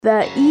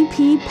The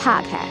EP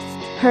Podcast.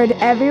 Heard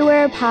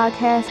everywhere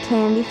podcasts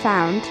can be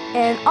found,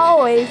 and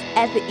always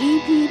at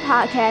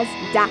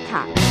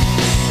theeppodcast.com.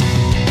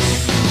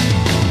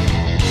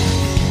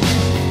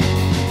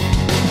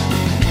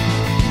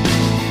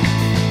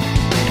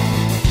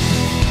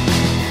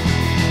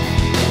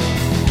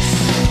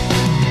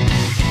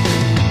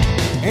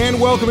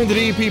 And welcome into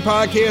the EP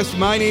Podcast.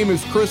 My name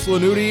is Chris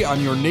Lanuti. I'm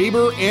your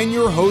neighbor and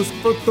your host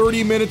for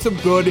 30 minutes of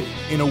good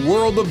in a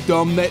world of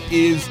dumb that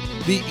is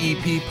the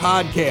EP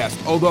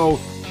Podcast. Although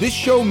this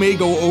show may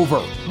go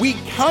over. We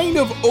kind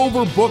of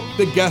overbooked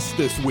the guests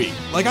this week.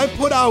 Like, I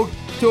put out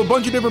to a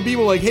bunch of different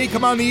people like, hey,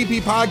 come on the EP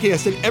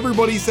Podcast, and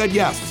everybody said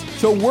yes.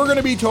 So we're going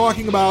to be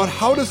talking about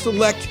how to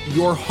select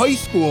your high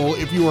school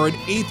if you are an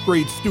 8th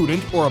grade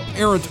student or a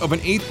parent of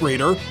an 8th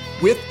grader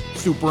with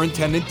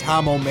Superintendent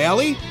Tom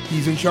O'Malley.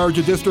 He's in charge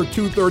of District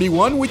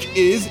 231, which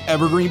is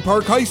Evergreen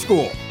Park High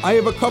School. I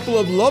have a couple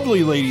of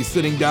lovely ladies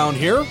sitting down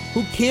here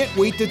who can't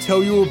wait to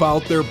tell you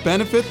about their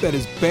benefit that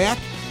is back,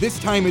 this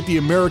time at the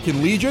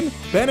American Legion,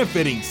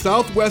 benefiting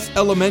Southwest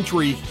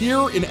Elementary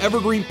here in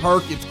Evergreen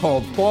Park. It's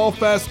called Fall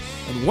Fest,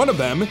 and one of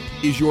them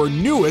is your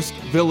newest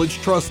village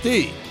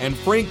trustee. And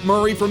Frank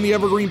Murray from the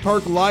Evergreen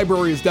Park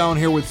Library is down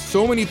here with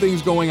so many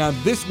things going on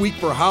this week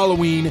for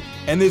Halloween.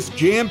 And this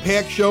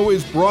jam-packed show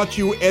is brought to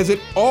you, as it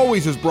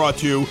always is brought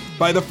to you,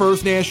 by the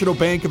First National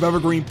Bank of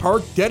Evergreen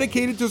Park,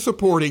 dedicated to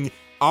supporting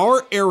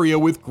our area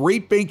with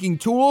great banking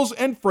tools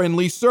and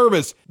friendly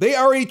service. They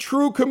are a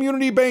true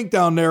community bank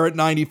down there at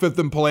 95th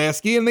and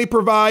Pulaski, and they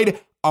provide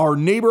our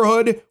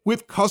neighborhood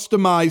with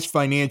customized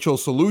financial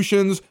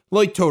solutions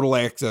like total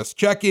access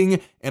checking,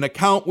 an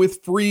account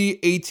with free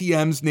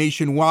ATMs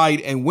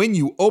nationwide. And when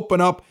you open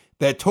up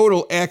that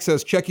total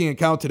access checking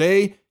account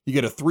today, you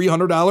get a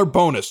 $300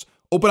 bonus.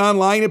 Open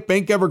online at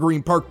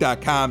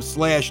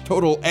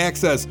bankevergreenpark.com/total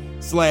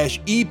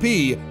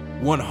access/EP.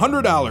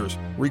 $100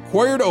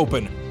 required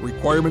open.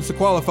 Requirements to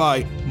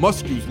qualify.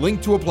 Must use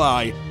link to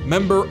apply.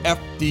 Member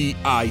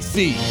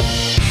FDIC.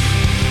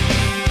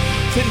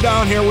 Sitting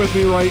down here with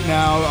me right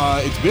now,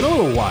 it's been a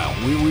little while.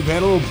 We've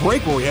had a little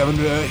break where we haven't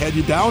had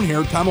you down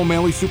here. Tom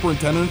O'Malley,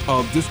 Superintendent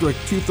of District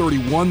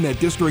 231. That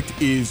district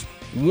is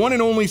one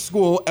and only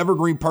school,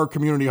 Evergreen Park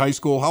Community High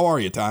School. How are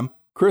you, Tom?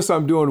 Chris,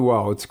 I'm doing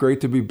well. It's great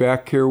to be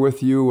back here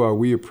with you.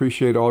 We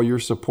appreciate all your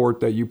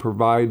support that you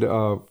provide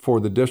for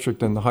the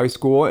district and the high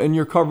school and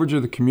your coverage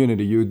of the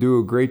community. You do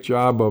a great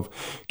job of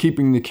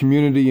keeping the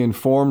community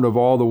informed of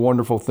all the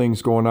wonderful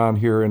things going on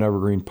here in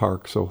Evergreen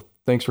Park. So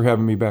thanks for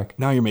having me back.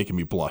 Now you're making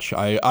me blush.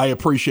 I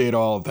appreciate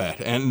all of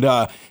that. And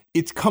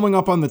it's coming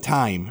up on the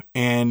time.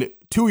 And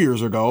 2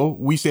 years ago,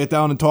 we sat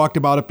down and talked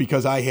about it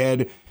because I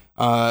had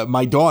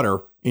my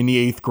daughter in the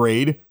 8th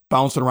grade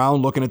bouncing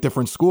around looking at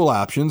different school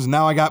options.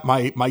 Now I got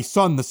my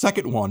son, the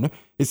second one,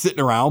 is sitting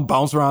around,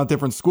 bouncing around at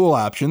different school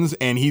options,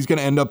 and he's going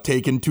to end up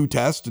taking 2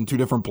 tests in 2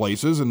 different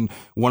places. And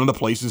one of the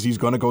places he's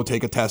going to go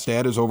take a test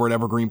at is over at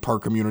Evergreen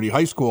Park Community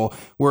High School,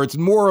 where it's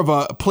more of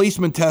a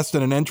placement test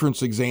and an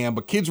entrance exam.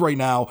 But kids right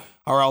now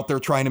are out there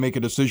trying to make a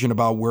decision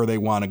about where they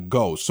want to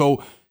go.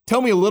 So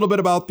tell me a little bit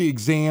about the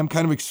exam,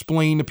 kind of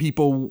explain to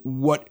people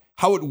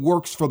how it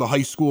works for the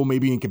high school,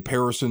 maybe in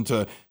comparison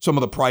to some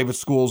of the private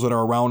schools that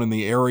are around in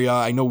the area.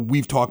 I know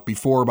we've talked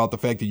before about the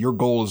fact that your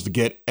goal is to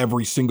get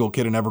every single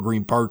kid in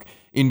Evergreen Park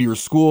into your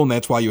school, and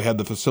that's why you have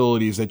the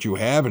facilities that you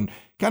have. And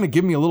kind of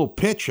give me a little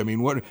pitch. I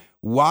mean,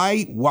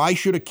 why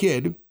should a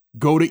kid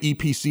go to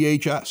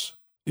EPCHS?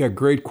 Yeah,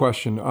 great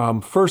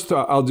question. First,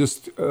 I'll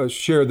just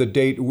share the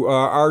date.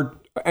 Our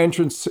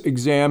entrance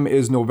exam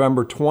is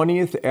November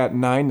 20th at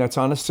 9. That's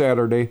on a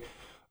Saturday.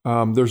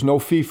 There's no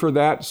fee for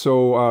that,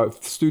 so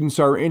if students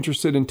are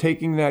interested in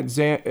taking that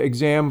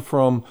exam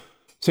from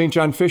St.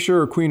 John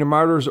Fisher or Queen of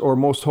Martyrs or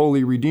Most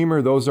Holy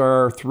Redeemer, those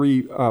are our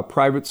 3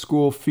 private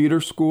school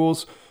feeder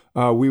schools.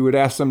 We would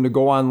ask them to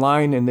go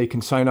online, and they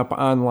can sign up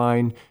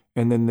online,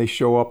 and then they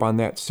show up on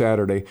that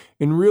Saturday.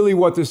 And really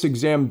what this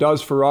exam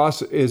does for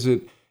us is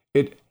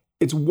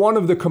it's one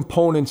of the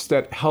components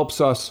that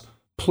helps us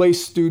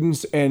place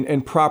students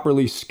and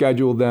properly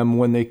schedule them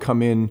when they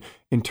come in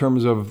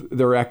terms of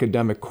their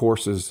academic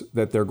courses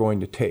that they're going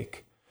to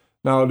take.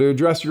 Now, to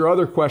address your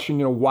other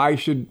question, why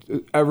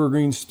should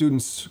Evergreen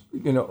students,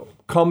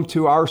 come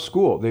to our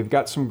school? They've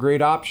got some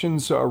great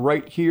options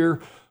right here,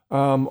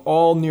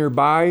 all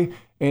nearby,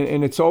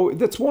 and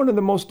that's one of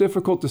the most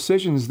difficult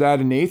decisions that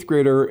an 8th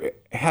grader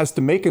has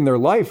to make in their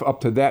life up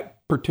to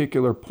that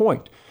particular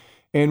point.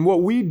 And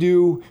what we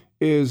do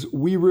is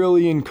we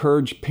really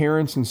encourage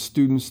parents and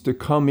students to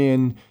come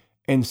in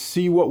and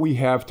see what we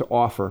have to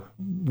offer.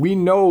 We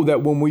know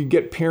that when we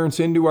get parents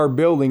into our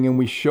building and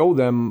we show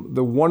them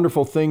the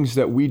wonderful things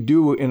that we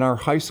do in our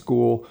high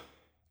school,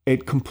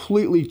 it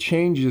completely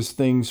changes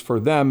things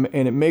for them,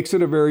 and it makes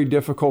it a very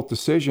difficult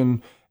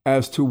decision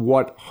as to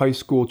what high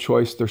school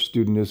choice their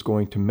student is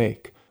going to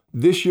make.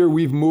 This year,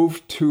 we've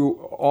moved to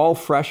all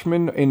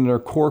freshmen in their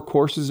core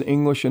courses,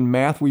 English and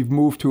math. We've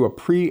moved to a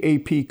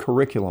pre-AP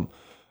curriculum.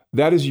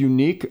 That is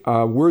unique.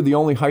 We're the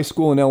only high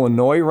school in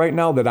Illinois right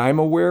now that I'm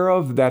aware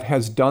of that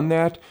has done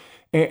that.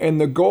 And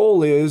the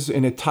goal is,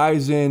 and it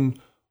ties in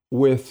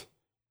with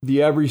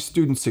the Every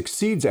Student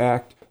Succeeds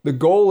Act, the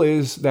goal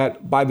is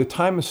that by the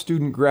time a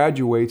student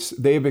graduates,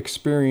 they've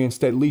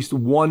experienced at least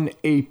one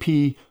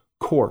AP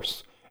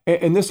course.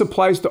 And this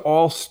applies to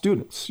all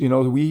students.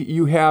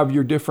 You have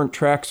your different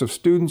tracks of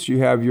students. You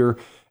have your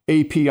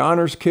AP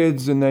honors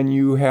kids, and then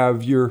you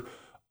have your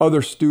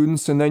other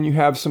students, and then you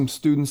have some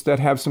students that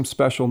have some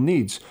special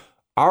needs.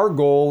 Our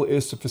goal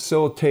is to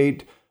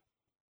facilitate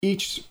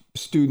each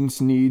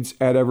student's needs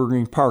at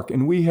Evergreen Park,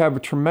 and we have a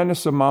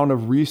tremendous amount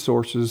of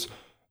resources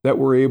that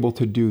we're able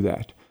to do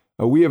that.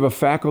 We have a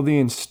faculty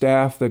and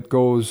staff that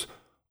goes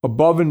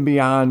above and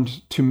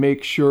beyond to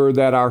make sure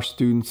that our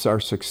students are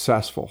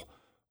successful.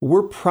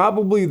 We're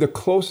probably the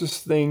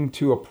closest thing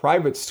to a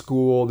private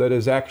school that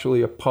is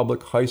actually a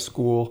public high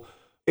school.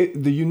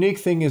 The unique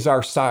thing is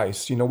our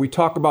size. We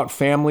talk about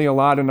family a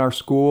lot in our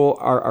school.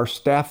 Our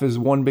staff is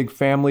one big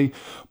family,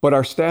 but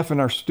our staff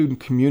and our student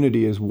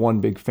community is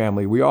one big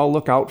family. We all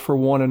look out for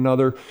one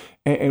another,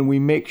 and we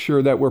make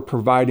sure that we're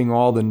providing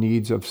all the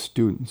needs of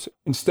students.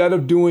 Instead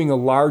of doing a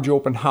large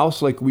open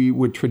house like we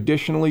would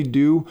traditionally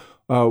do,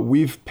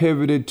 we've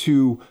pivoted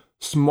to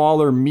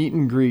smaller meet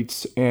and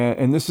greets,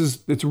 and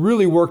it's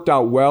really worked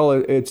out well.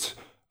 It's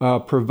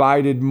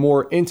provided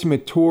more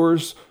intimate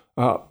tours.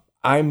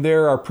 I'm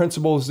there, our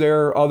principal's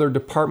there, other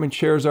department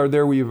chairs are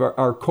there, we have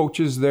our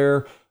coaches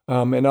there,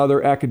 and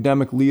other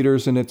academic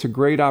leaders, and it's a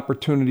great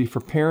opportunity for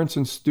parents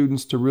and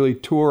students to really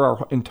tour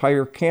our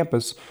entire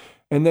campus.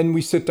 And then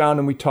we sit down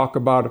and we talk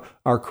about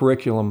our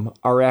curriculum,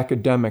 our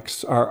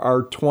academics,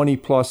 our 20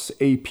 plus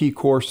AP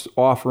course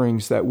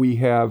offerings that we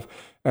have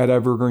at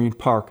Evergreen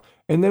Park.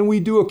 And then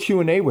we do a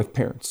Q&A with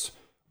parents.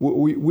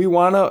 We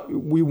want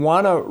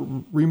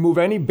to remove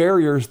any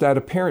barriers that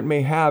a parent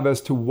may have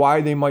as to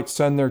why they might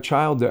send their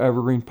child to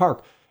Evergreen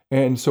Park.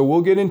 And so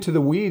we'll get into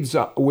the weeds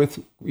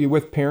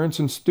with parents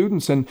and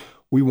students, and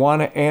we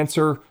want to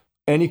answer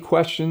any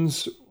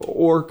questions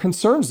or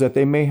concerns that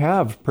they may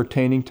have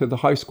pertaining to the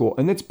high school.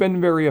 And it's been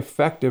very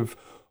effective.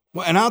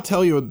 Well, and I'll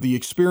tell you the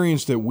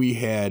experience that we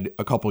had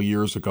a couple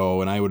years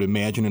ago, and I would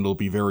imagine it'll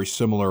be very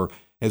similar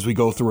as we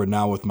go through it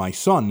now with my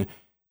son.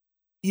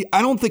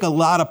 I don't think a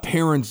lot of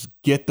parents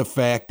get the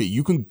fact that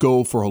you can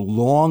go for a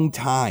long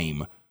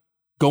time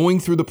going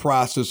through the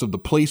process of the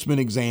placement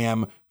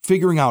exam,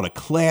 figuring out a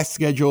class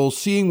schedule,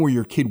 seeing where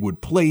your kid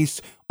would place,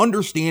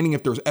 understanding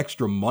if there's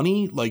extra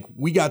money. Like,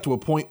 we got to a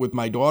point with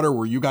my daughter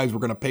where you guys were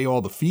going to pay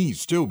all the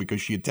fees too because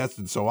she had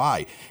tested so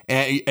high.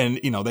 And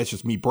that's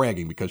just me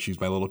bragging because she's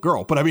my little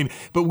girl. But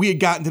we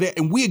had gotten to that,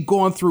 and we had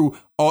gone through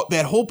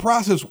that whole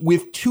process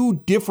with two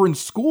different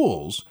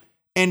schools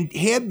and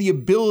had the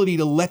ability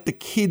to let the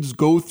kids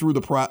go through the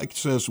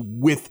process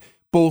with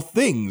both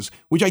things,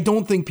 which I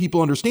don't think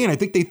people understand. I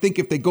think they think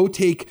if they go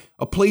take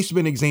a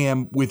placement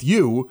exam with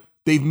you,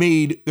 they've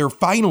made their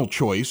final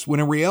choice, when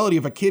in reality,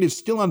 if a kid is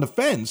still on the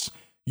fence,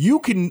 you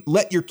can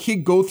let your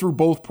kid go through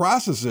both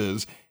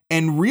processes.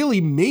 And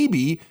really,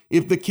 maybe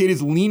if the kid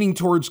is leaning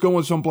towards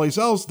going someplace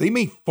else, they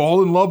may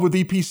fall in love with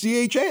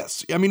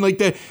EPCHS. I mean, like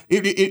that.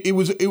 It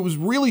was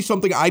really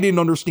something I didn't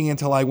understand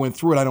until I went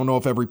through it. I don't know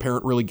if every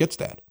parent really gets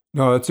that.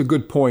 No, that's a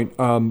good point.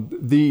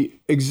 The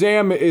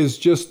exam is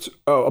just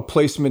a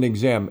placement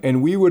exam,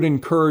 and we would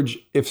encourage,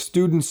 if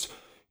students,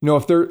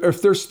 if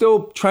they're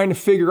still trying to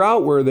figure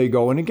out where they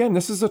go, and again,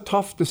 this is a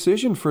tough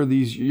decision for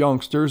these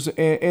youngsters,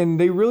 and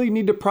they really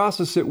need to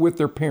process it with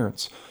their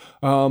parents.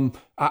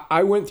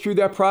 I went through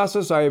that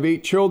process. I have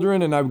 8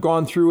 children, and I've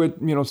gone through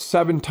it,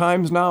 7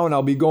 times now, and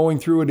I'll be going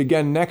through it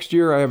again next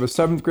year. I have a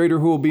 7th grader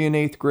who will be in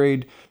 8th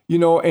grade,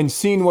 and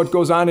seeing what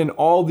goes on in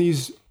all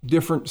these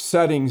different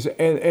settings,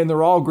 and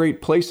they're all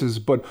great places.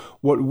 But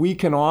what we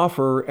can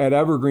offer at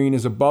Evergreen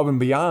is above and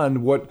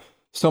beyond what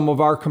some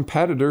of our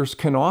competitors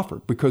can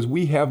offer, because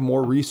we have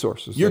more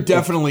resources. You're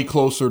definitely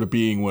closer to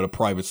being what a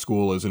private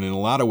school is, and in a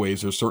lot of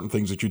ways, there's certain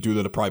things that you do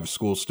that a private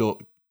school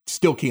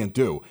still can't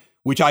do,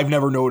 which I've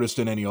never noticed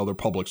in any other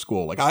public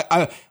school. Like,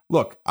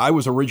 I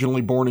was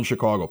originally born in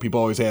Chicago. People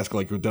always ask,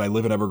 like, did I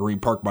live in Evergreen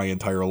Park my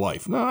entire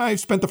life? No, I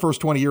spent the first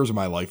 20 years of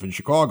my life in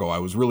Chicago. I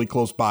was really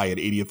close by at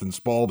 80th and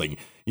Spalding,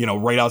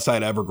 right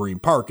outside Evergreen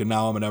Park, and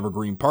now I'm an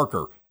Evergreen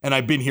Parker. And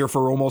I've been here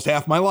for almost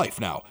half my life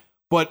now.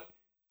 But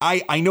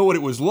I know what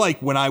it was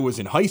like when I was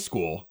in high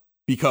school,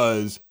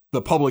 because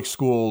the public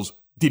schools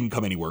didn't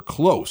come anywhere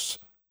close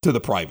to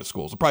the private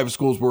schools. The private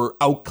schools were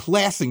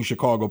outclassing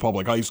Chicago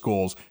public high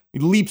schools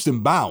leaps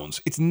and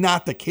bounds. It's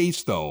not the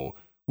case, though,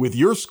 with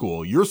your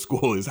school. Your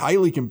school is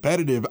highly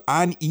competitive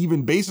on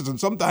even basis, and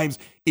sometimes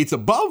it's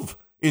above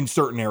in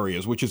certain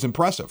areas, which is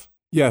impressive.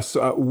 Yes,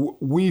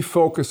 we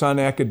focus on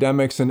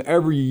academics, and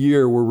every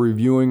year we're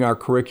reviewing our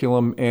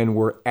curriculum and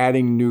we're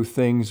adding new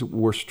things.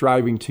 We're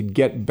striving to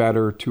get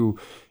better, to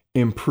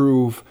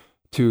improve,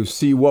 to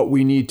see what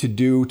we need to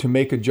do, to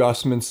make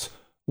adjustments.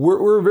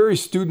 We're a very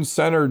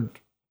student-centered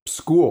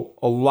school.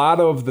 A lot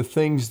of the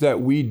things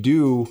that we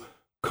do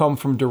come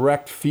from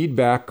direct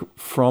feedback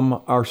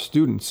from our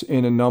students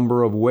in a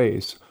number of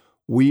ways.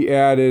 We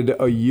added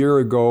a year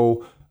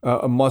ago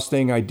a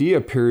Mustang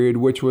Idea period,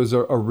 which was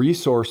a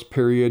resource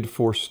period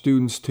for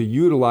students to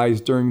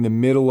utilize during the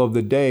middle of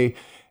the day.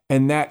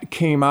 And that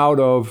came out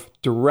of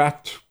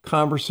direct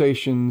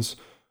conversations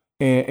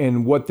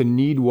and what the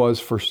need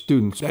was for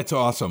students. That's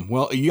awesome.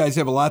 Well, you guys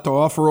have a lot to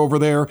offer over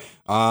there.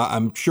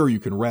 I'm sure you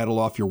can rattle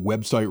off your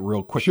website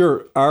real quick.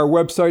 Sure. Our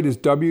website is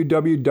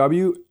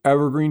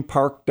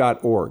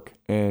www.evergreenpark.org,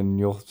 and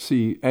you'll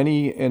see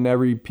any and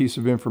every piece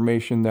of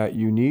information that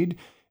you need.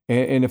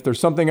 And if there's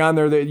something on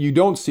there that you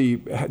don't see,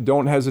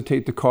 don't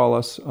hesitate to call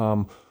us.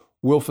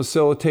 We'll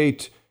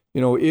facilitate.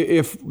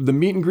 If the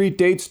meet and greet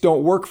dates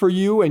don't work for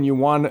you and you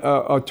want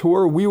a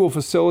tour, we will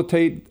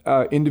facilitate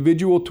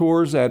individual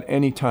tours at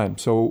any time.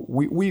 So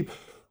we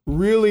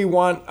really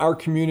want our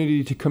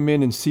community to come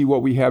in and see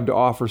what we have to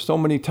offer. So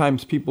many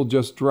times people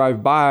just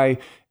drive by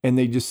and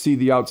they just see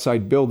the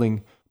outside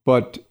building,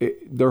 but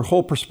their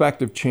whole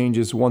perspective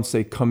changes once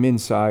they come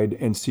inside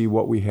and see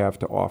what we have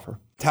to offer.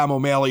 Tom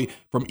O'Malley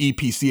from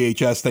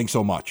EPCHS, thanks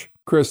so much.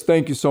 Chris,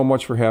 thank you so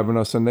much for having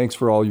us, and thanks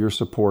for all your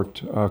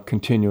support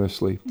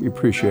continuously. We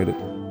appreciate it.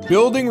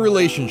 Building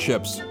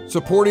relationships,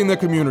 supporting the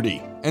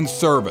community, and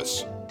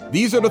service.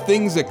 These are the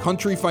things that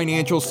Country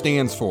Financial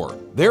stands for.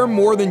 They're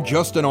more than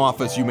just an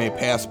office you may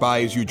pass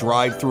by as you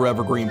drive through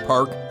Evergreen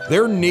Park.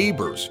 They're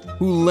neighbors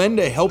who lend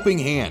a helping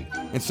hand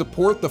and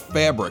support the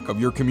fabric of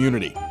your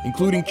community,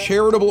 including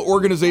charitable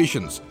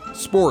organizations,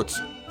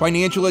 sports,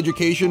 financial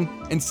education,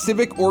 and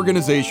civic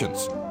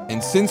organizations.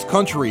 And since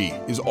Country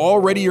is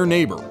already your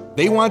neighbor,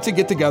 they want to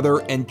get together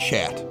and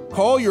chat.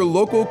 Call your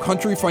local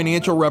Country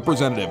Financial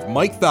representative,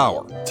 Mike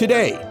Thauer,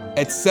 today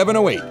at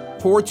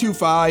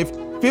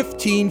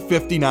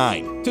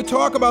 708-425-1559 to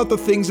talk about the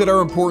things that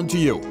are important to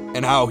you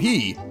and how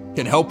he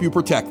can help you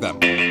protect them.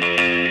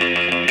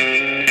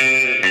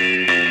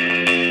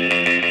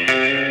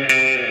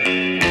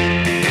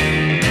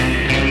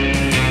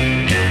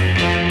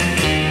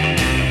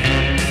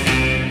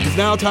 It's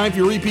now time for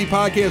your EP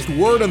Podcast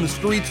Word on the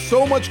Street.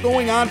 So much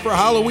going on for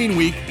Halloween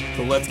week,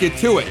 so let's get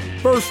to it.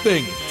 First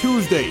thing,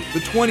 Tuesday, the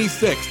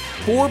 26th,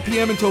 4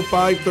 p.m. until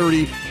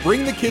 5:30.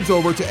 Bring the kids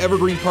over to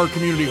Evergreen Park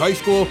Community High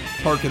School.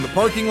 Park in the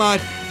parking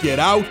lot. Get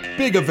out.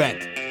 Big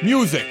event.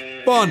 Music,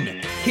 fun,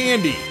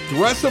 candy.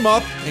 Dress them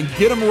up and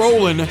get them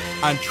rolling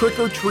on Trick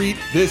or Treat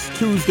this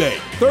Tuesday.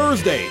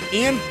 Thursday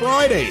and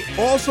Friday,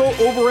 also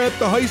over at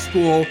the high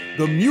school,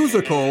 the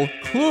musical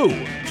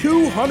Clue.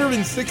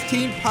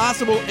 216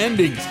 possible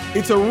endings.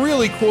 It's a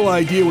really cool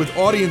idea with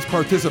audience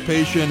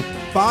participation.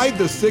 $5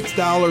 to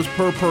 $6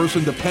 per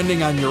person,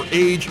 depending on your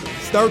age.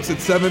 Starts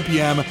at 7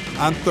 p.m.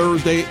 on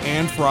Thursday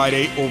and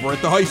Friday over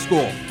at the high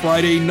school.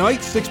 Friday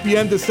night, 6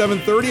 p.m. to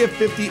 7:30 at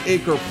 50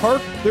 Acre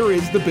Park. There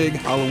is the big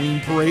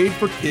Halloween parade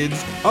for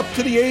kids up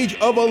to the age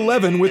of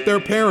 11 with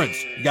their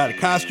parents. You got a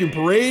costume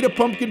parade, a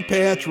pumpkin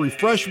patch,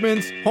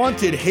 refreshments,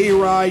 haunted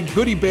hayride,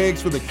 goodie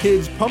bags for the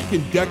kids,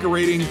 pumpkin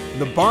decorating.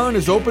 The barn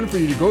is open for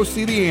you to go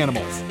see the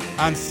animals.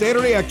 On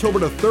Saturday, October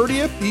the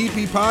 30th, the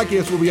EP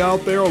Podcast will be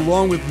out there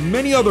along with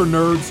many other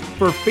nerds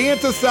for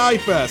Fantasy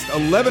Fest,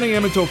 11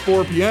 a.m. until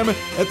 4 p.m.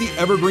 at the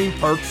Evergreen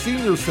Park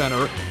Senior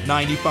Center,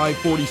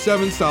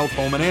 9547 South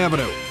Holman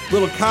Avenue.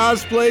 Little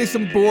cosplay,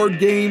 some board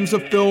games, a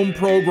film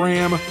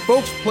program,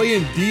 folks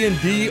playing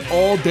D&D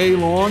all day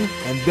long,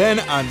 and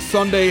then on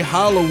Sunday,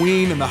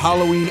 Halloween, and the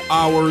Halloween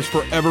hours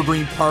for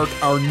Evergreen Park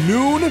are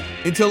noon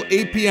until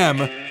 8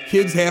 p.m.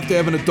 Kids have to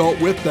have an adult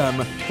with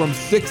them from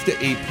 6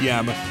 to 8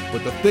 p.m.,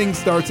 but the thing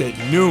starts at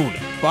noon.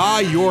 Buy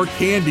your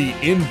candy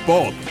in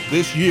bulk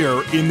this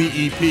year in the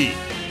EP.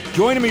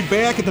 Joining me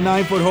back at the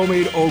 9-Foot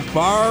Homemade Oak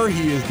Bar,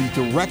 he is the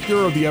director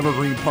of the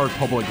Evergreen Park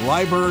Public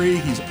Library.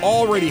 He's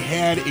already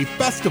had a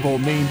festival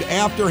named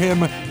after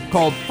him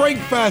called Frank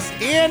Fest,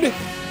 and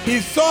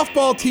his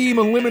softball team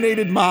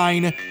eliminated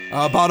mine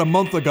about a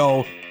month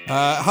ago.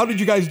 How did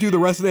you guys do the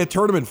rest of that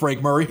tournament,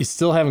 Frank Murray? You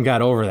still haven't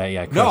got over that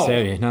yet, Chris,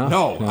 have you?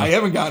 No, I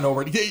haven't gotten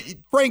over it.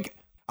 Frank,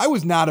 I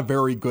was not a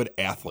very good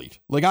athlete.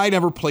 Like, I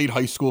never played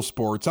high school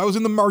sports. I was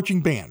in the marching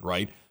band,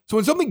 right? So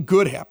when something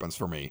good happens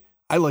for me,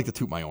 I like to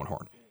toot my own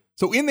horn.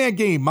 So in that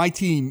game, my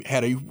team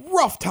had a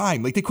rough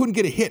time. Like, they couldn't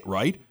get a hit,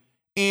 right?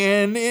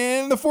 And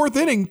in the fourth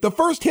inning, the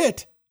first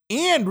hit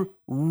and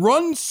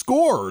run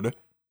scored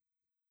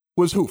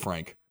was who,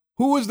 Frank?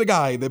 Who was the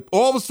guy that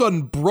all of a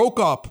sudden broke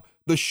up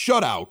the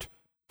shutout?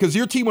 Because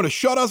your team would have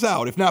shut us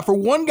out if not for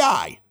one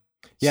guy.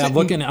 Yeah, I'm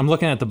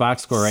looking at the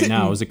box score right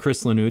now. Was it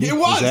Chris Lanuti? It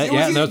was. That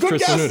was good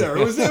Chris guess Lanuti. there.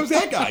 It was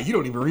that guy. You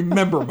don't even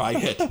remember my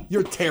hit.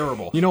 You're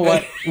terrible. You know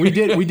what? We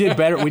did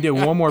better. We did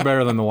one more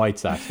better than the White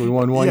Sox. We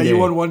won one game. Yeah, you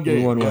won one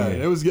game. We won one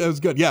game. It was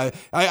good. Yeah,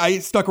 I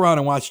stuck around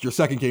and watched your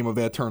second game of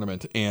that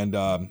tournament, and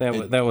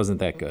that wasn't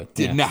that good.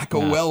 Did not go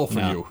well for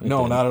you.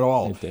 No, not at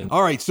all. It did.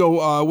 All right,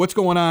 so what's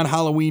going on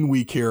Halloween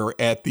week here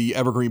at the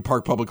Evergreen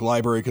Park Public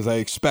Library? Because I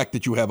expect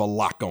that you have a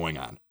lot going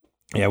on.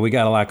 Yeah, we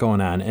got a lot going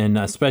on, and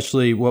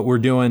especially what we're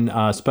doing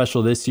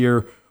special this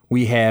year,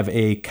 we have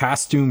a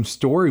costume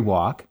story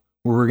walk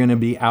where we're going to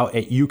be out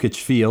at Yukich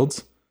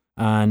Fields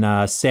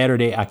on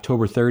Saturday,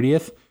 October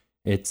 30th.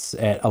 It's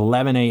at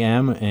 11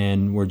 a.m.,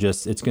 and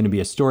it's going to be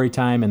a story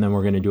time, and then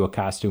we're going to do a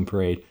costume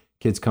parade.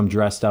 Kids come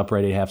dressed up,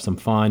 ready to have some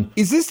fun.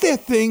 Is this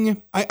that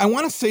thing? I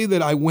want to say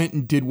that I went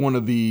and did one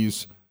of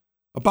these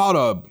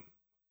about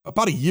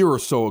about a year or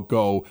so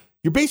ago.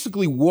 You're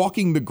basically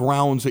walking the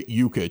grounds at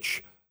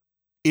Yukich.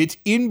 It's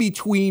in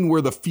between where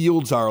the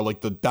fields are,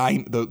 like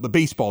the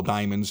baseball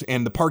diamonds,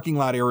 and the parking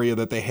lot area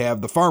that they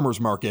have the farmers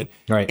market,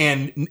 right,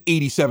 and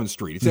 87th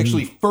Street. It's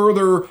actually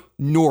further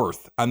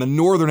north on the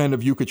northern end of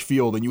Yukich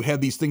Field, and you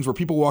have these things where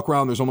people walk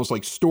around. There's almost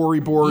like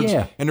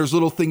storyboards, and there's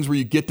little things where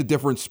you get to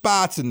different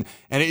spots, and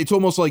it's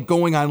almost like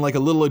going on like a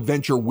little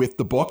adventure with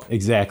the book.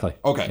 Exactly.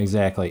 Okay.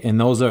 Exactly. And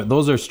those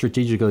are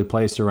strategically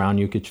placed around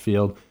Yukich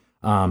Field.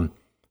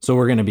 So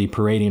we're going to be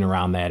parading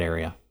around that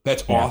area.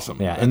 That's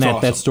awesome. Yeah, That's and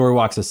awesome. that story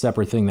walk's a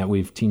separate thing that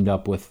we've teamed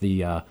up with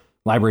the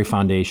Library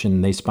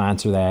Foundation. They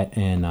sponsor that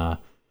and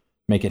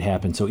make it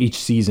happen. So each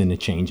season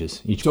it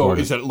changes. Each quarter.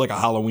 Is that like a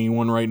Halloween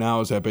one right now?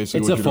 Is that basically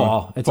It's what a you're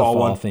fall. doing? It's a fall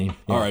one? theme.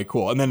 Yeah. All right,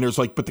 cool. And then there's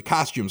but the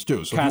costumes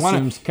too. So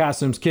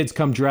Costumes. Kids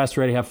come dressed,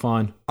 ready to have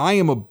fun. I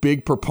am a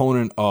big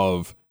proponent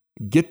of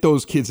get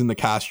those kids in the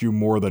costume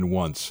more than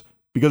once,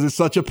 because it's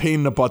such a pain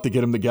in the butt to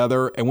get them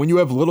together. And when you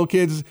have little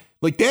kids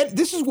like that,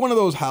 this is one of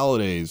those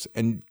holidays,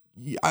 and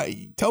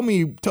tell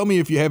me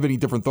if you have any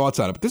different thoughts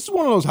on it, but this is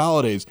one of those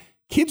holidays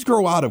kids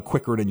grow out of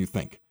quicker than you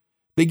think.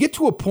 They get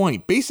to a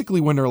point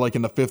basically when they're like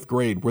in the 5th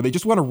grade where they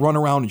just want to run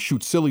around and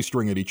shoot silly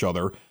string at each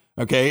other.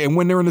 Okay. And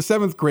when they're in the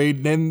 7th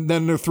grade, then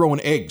they're throwing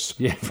eggs.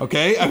 Yeah.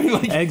 Okay. I mean,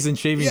 like eggs and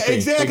shaving cream. Yeah,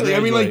 exactly. I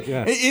mean, like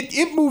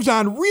it moves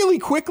on really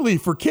quickly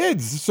for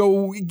kids.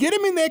 So get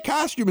them in that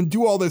costume and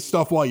do all this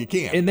stuff while you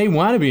can. And they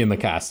want to be in the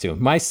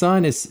costume. My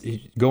son is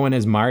going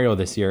as Mario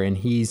this year, and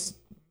he's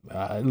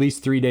at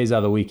least 3 days out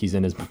of the week he's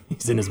in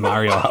his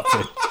Mario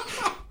outfit.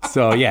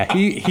 So yeah,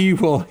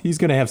 he's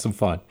gonna have some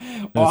fun.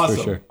 That's awesome,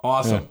 for sure.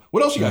 Awesome. Yeah.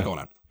 What else you got going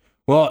on?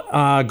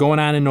 Well, going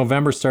on in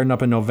November, starting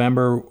up in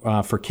November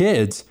for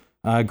kids,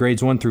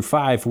 grades 1 through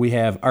 5, we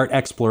have Art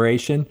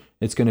Exploration.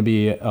 It's going to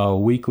be a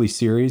weekly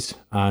series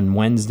on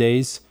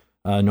Wednesdays,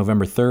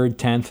 November 3rd,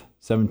 10th,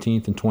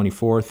 17th, and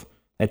 24th.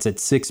 That's at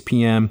 6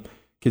 p.m.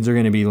 Kids are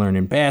going to be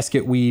learning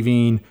basket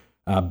weaving,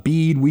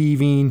 bead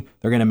weaving.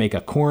 They're going to make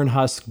a corn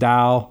husk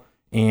doll.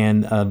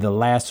 And the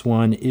last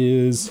one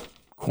is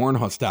corn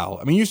husk doll.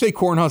 I mean, you say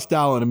corn husk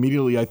doll, and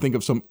immediately I think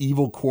of some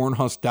evil corn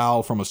husk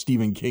doll from a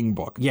Stephen King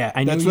book. Yeah,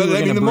 I knew you were going to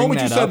bring that up. The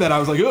moment you said that, I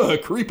was like,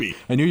 ugh, creepy.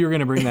 I knew you were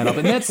going to bring that up,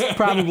 and that's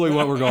probably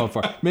what we're going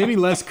for. Maybe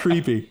less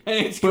creepy,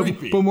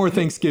 but more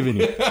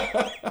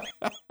Thanksgiving-y.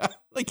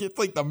 It's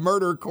like the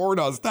murder corn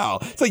husk doll.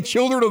 It's like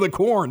Children of the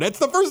Corn. That's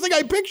the first thing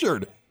I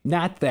pictured.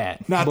 Not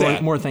that.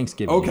 More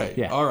Thanksgiving. Okay.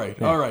 Yeah. All right.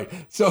 Yeah. All right.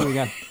 So we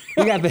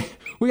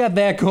got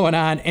that going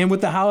on, and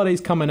with the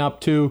holidays coming up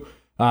too,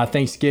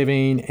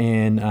 Thanksgiving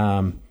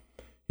and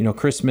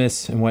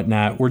Christmas and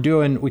whatnot.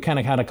 We kind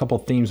of had a couple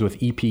themes with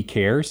EP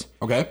Cares.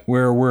 Okay.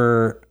 Where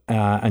we're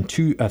on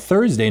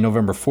Thursday,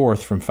 November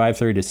 4th, from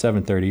 5:30 to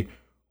 7:30,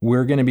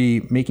 we're going to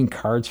be making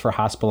cards for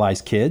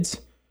hospitalized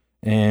kids.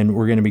 And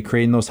we're going to be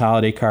creating those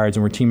holiday cards,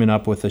 and we're teaming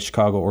up with a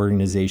Chicago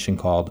organization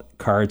called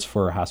Cards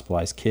for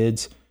Hospitalized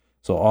Kids.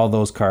 So all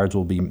those cards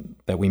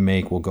that we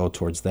make will go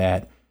towards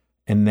that.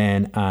 And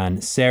then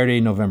on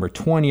Saturday, November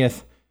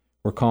 20th,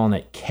 we're calling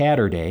it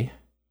Catterday.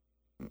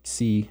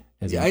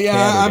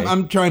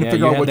 I'm trying to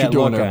figure out what you're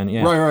doing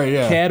there. Right,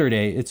 yeah.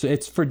 Catterday.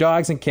 It's for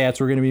dogs and cats.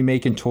 We're going to be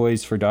making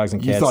toys for dogs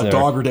and cats. You thought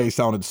Dogger Day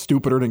sounded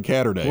stupider than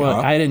Catterday, well,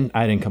 huh? I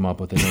didn't come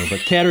up with a name, but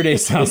Catterday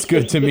sounds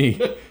good to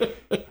me.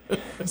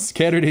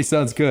 Catterday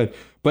sounds good.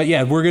 But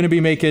yeah, we're going to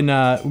be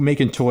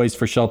making toys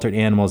for sheltered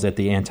animals at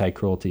the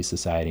Anti-Cruelty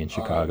Society in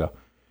Chicago.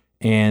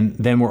 And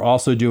then we're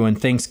also doing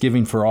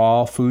Thanksgiving for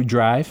All food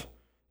drive.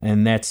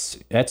 And that's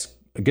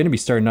going to be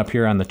starting up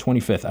here on the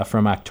 25th.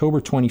 From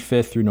October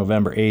 25th through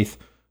November 8th,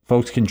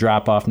 folks can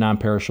drop off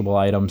non-perishable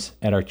items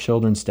at our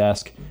children's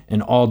desk,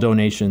 and all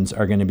donations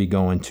are going to be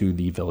going to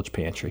the Village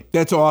Pantry.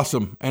 That's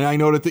awesome. And I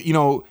know that,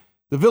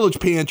 the Village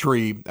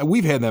Pantry,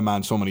 we've had them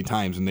on so many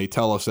times, and they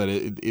tell us that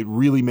it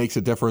really makes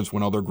a difference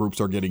when other groups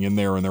are getting in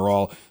there, and they're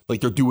all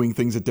they're doing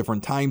things at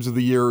different times of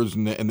the years,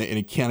 and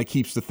it kind of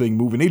keeps the thing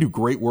moving. They do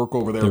great work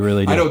over there. They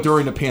really do. I know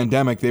during the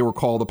pandemic, they were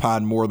called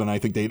upon more than I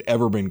think they'd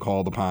ever been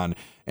called upon,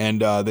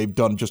 and they've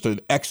done just an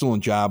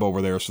excellent job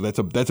over there. So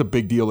that's a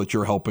big deal that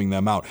you're helping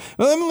them out.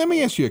 Let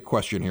me ask you a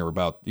question here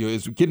about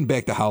is getting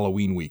back to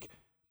Halloween week.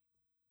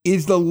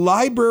 Is the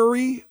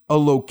library a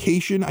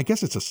location? I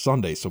guess it's a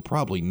Sunday, so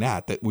probably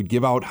not. That would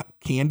give out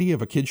candy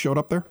if a kid showed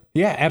up there.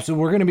 Yeah,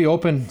 absolutely. We're going to be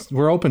open.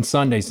 We're open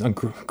Sundays.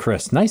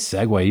 Chris, nice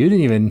segue. You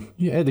didn't even.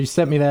 You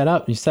set me that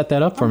up. You set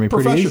that up for me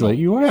pretty easily.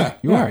 You are.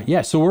 You are.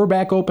 Yeah. So we're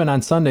back open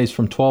on Sundays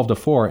from 12 to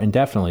 4, and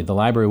definitely the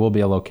library will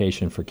be a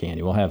location for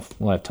candy. We'll have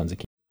tons of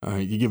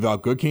candy. You give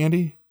out good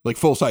candy. Like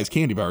full-size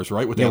candy bars,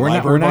 right? With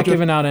we're not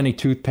giving out any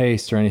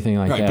toothpaste or anything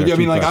like that. But I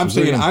mean, like I'm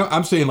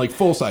saying like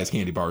full-size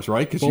candy bars,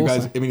 right? Because you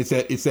guys, I mean,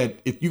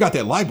 you got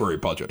that library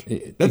budget.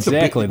 That's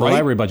exactly the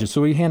library budget.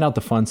 So we hand out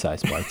the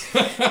fun-size bites.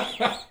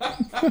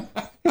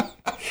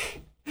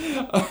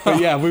 But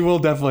yeah, we will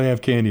definitely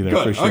have candy there.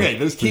 For sure. Okay,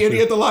 there's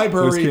candy at the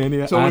library. There's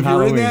candy so if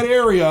you're in that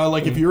area,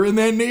 like if you're in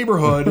that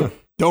neighborhood,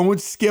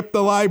 don't skip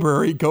the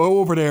library. Go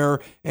over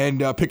there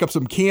and pick up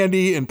some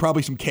candy and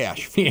probably some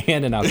cash.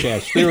 Handing out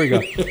cash. There we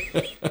go.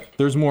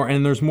 There's more,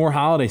 and there's more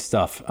holiday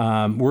stuff.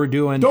 We're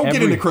doing. Don't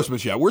get into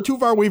Christmas yet. We're too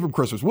far away from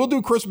Christmas. We'll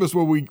do Christmas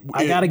when we.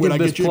 I got to give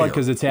this plug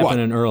because it's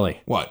happening early.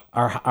 What?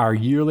 Our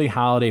yearly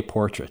holiday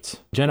portraits.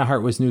 Jenna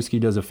Hart-Wisniewski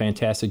does a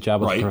fantastic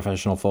job with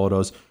professional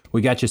photos.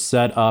 We got you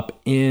set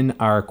up in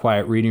our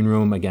quiet reading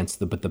room against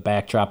the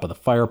backdrop of the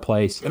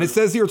fireplace. And it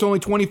says here it's only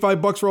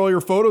 $25 for all your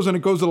photos, and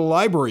it goes to the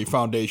Library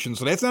Foundation,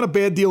 so that's not a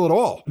bad deal at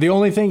all. The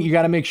only thing, you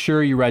got to make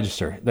sure you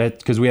register, that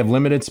because we have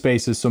limited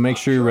spaces, so make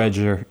sure you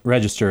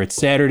register. It's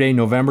Saturday,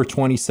 November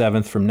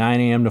 27th from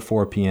 9 a.m. to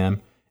 4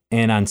 p.m.,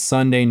 and on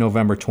Sunday,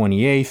 November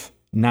 28th,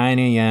 9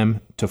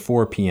 a.m. to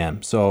 4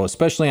 p.m. So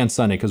especially on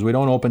Sunday, because we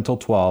don't open till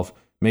 12,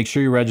 make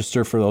sure you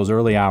register for those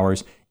early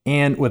hours.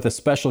 And with a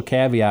special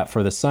caveat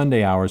for the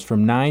Sunday hours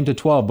from 9 to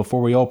 12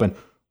 before we open,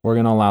 we're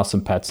going to allow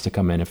some pets to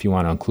come in if you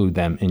want to include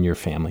them in your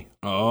family.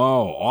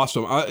 Oh,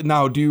 awesome.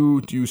 Now,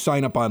 do you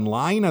sign up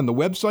online on the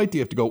website? Do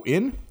you have to go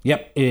in?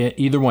 Yep.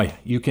 Either way.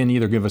 You can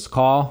either give us a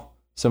call,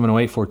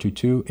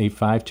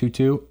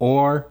 708-422-8522,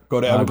 or go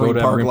to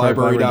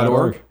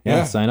evergreenparklibrary.org.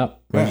 Yeah, sign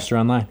up. Register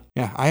online.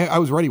 Yeah, I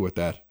was ready with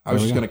that. I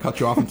was just going to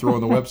cut you off and throw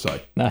in the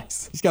website.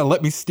 Nice. He's got to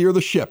let me steer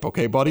the ship,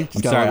 okay, buddy?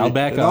 I'm sorry, I'll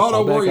back up. No,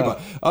 don't worry about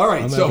it. All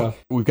right, so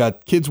we've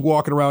got kids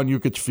walking around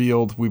Yukich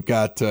Field. We've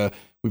got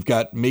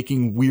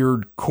making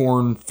weird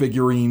corn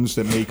figurines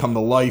that may come to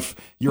life.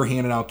 You're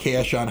handing out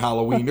cash on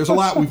Halloween. There's a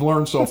lot we've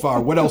learned so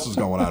far. What else is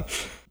going on?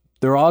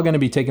 They're all going to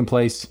be taking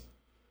place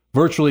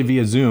virtually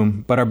via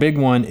Zoom, but our big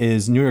one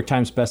is New York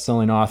Times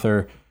bestselling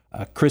author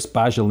Chris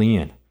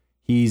Bajalian.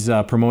 He's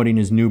promoting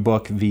his new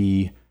book,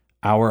 The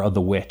Hour of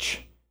the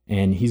Witch,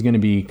 and he's going to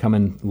be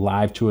coming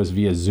live to us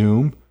via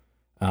Zoom.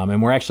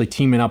 And we're actually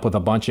teaming up with a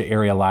bunch of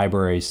area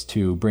libraries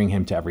to bring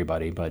him to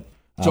everybody. But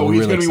so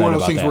he's really going to be one of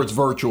those things that. where it's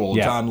virtual,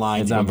 it's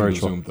online, it's not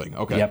virtual. Zoom thing.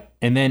 Okay. Yep.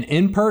 And then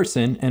in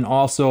person and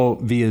also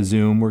via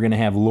Zoom, we're going to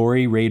have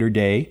Lori Rader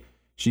Day.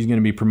 She's going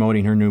to be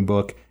promoting her new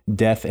book,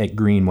 Death at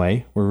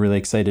Greenway. We're really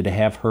excited to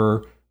have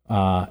her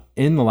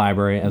in the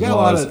library as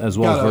well as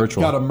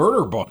virtual. Got a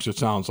murder books, it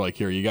sounds like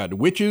here. You got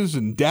witches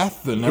and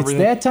death and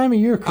everything. It's that time of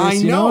year, Chris. I know.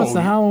 You know, it's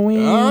the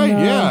Halloween, all right,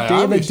 yeah, Day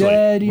obviously. of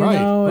the Dead,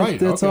 Right,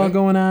 that's all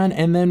going on.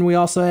 And then we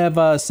also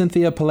have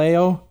Cynthia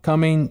Paleo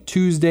coming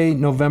Tuesday,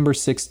 November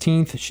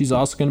 16th. She's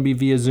also going to be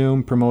via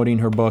Zoom promoting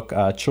her book,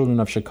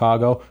 Children of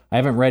Chicago. I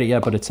haven't read it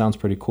yet, but it sounds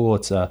pretty cool.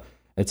 It's a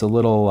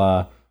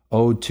little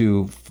ode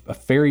to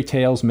fairy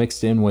tales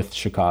mixed in with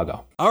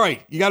Chicago. All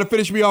right, you got to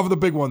finish me off with a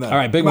big one then. All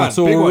right, big one.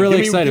 So we're really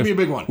excited. Give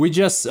me a big one. We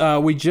just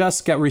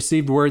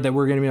received word that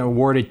we're going to be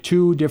awarded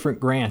 2 different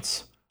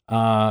grants.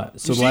 So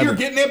you're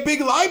getting that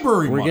big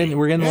library money.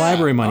 We're getting the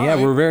library money. Yeah,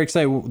 we're very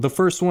excited. The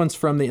first one's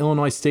from the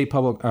Illinois State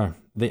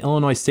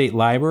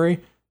Library.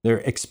 They're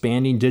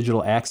expanding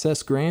digital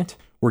access grant.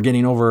 We're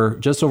getting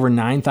just over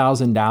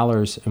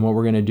 $9,000, and what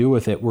we're going to do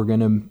with it, we're going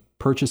to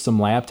purchase some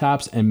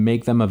laptops and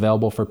make them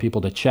available for people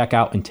to check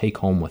out and take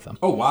home with them.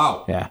 Oh,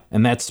 wow. Yeah,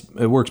 and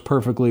it works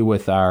perfectly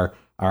with our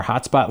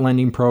hotspot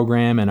lending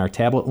program and our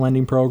tablet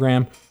lending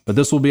program, but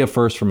this will be a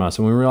first from us,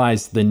 and we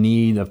realize the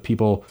need of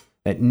people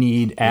that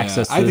need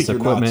access to this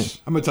equipment.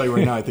 Nuts. I'm going to tell you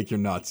right now, I think you're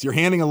nuts. You're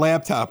handing a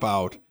laptop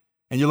out,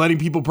 and you're letting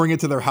people bring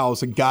it to their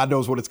house, and God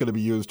knows what it's going to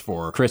be used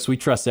for. Chris, we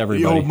trust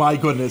everybody. Oh my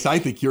goodness, I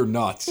think you're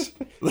nuts.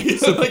 You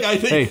said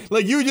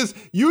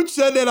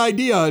that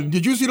idea.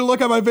 Did you see the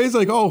look on my face?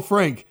 Like, oh,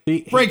 Frank,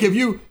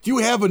 do you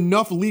have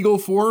enough legal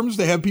forms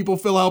to have people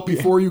fill out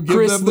before you give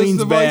Chris them this leans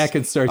device? back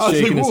and starts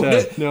shaking his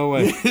head. No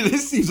way.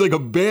 This seems like a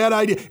bad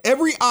idea.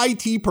 Every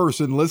IT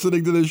person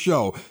listening to this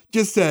show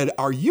just said,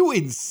 "Are you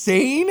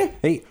insane?"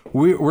 Hey,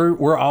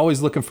 we're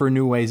always looking for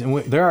new ways, and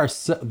there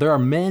are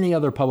many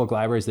other public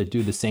libraries that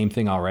do the same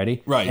thing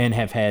already, right, and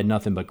have had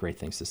nothing but great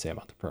things to say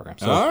about the program.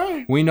 So all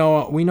right. we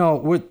know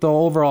what the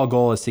overall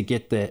goal is to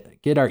get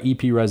our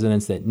EP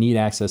residents that need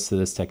access to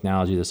this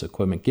technology, this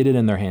equipment, get it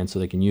in their hands so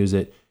they can use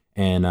it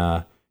and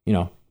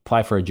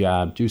apply for a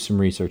job, do some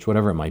research,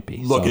 whatever it might be.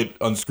 Look at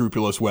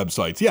unscrupulous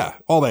websites. Yeah,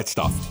 all that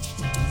stuff.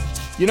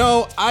 You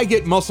know, I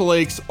get muscle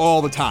aches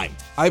all the time.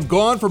 I've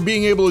gone from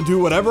being able to do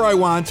whatever I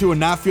want to and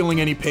not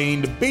feeling any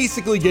pain to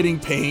basically getting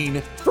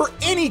pain for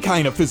any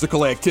kind of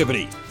physical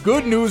activity.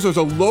 Good news, there's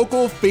a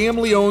local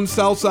family-owned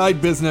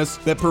Southside business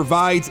that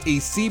provides a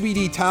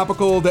CBD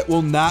topical that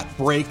will not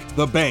break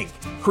the bank.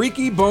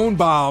 Creaky Bone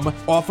Balm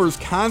offers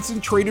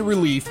concentrated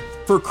relief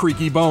for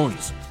creaky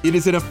bones. It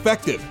is an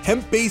effective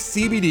hemp-based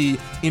CBD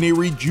in a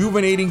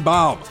rejuvenating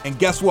balm. And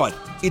guess what?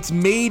 It's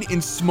made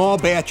in small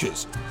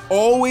batches,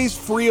 always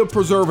free of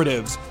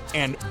preservatives,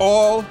 and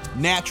all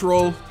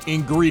natural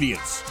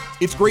ingredients.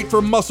 It's great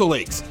for muscle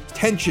aches,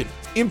 tension,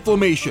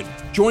 inflammation,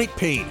 joint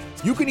pain.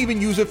 You can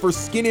even use it for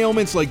skin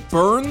ailments like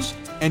burns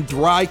and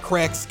dry,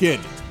 cracked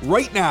skin.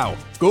 Right now,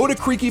 go to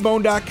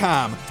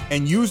creakybone.com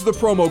and use the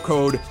promo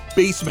code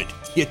BASEMENT.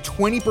 Get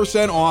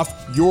 20% off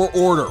your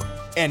order.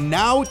 And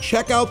now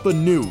check out the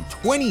new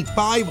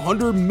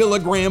 2,500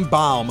 milligram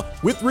balm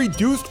with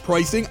reduced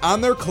pricing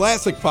on their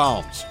classic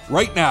balms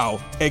right now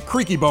at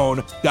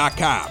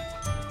creakybone.com.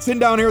 Sitting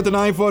down here at the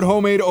 9-foot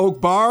homemade oak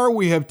bar,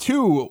 we have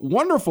two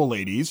wonderful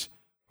ladies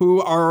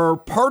who are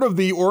part of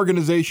the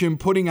organization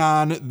putting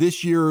on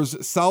this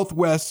year's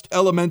Southwest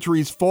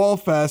Elementary's Fall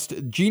Fest.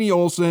 Jeannie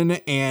Olson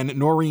and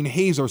Noreen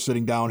Hayes are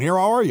sitting down here.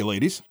 How are you,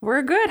 ladies?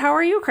 We're good. How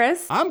are you,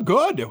 Chris? I'm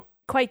good.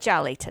 Quite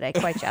jolly today,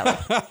 quite jolly.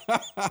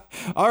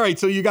 All right,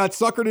 so you got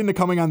suckered into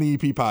coming on the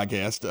EP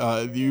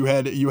podcast. You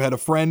had a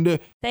friend.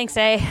 Thanks,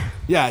 eh?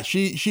 Yeah,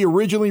 she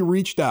originally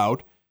reached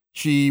out.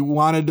 She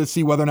wanted to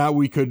see whether or not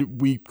we could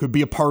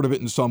be a part of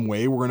it in some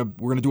way. We're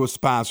gonna do a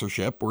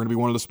sponsorship. We're gonna be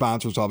one of the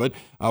sponsors of it.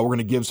 We're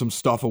gonna give some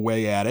stuff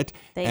away at it.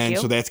 Thank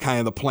you. So that's kind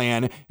of the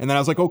plan. And then I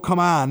was like, oh, come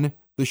on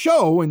the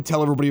show and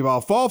tell everybody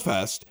about Fall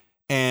Fest.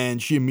 And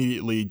she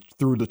immediately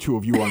threw the two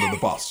of you under the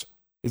bus.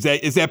 Is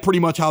that pretty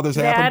much how this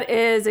happened? That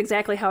is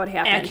exactly how it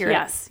happened. Accurate.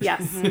 Yes.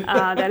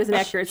 That is an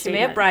accurate She may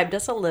statement. have bribed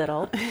us a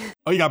little.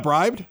 Oh, you got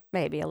bribed?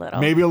 Maybe a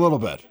little. Maybe a little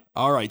bit.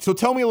 All right. So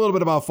tell me a little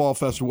bit about Fall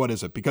Fest. What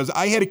is it? Because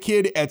I had a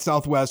kid at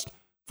Southwest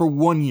for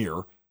 1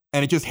 year,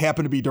 and it just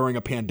happened to be during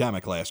a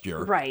pandemic last year.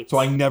 Right. So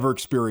I never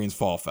experienced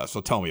Fall Fest.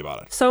 So tell me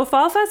about it. So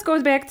Fall Fest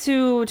goes back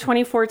to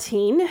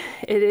 2014.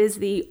 It is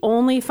the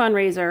only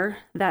fundraiser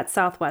that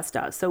Southwest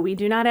does. So we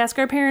do not ask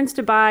our parents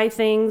to buy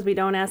things. We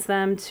don't ask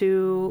them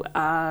to,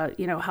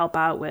 help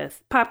out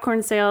with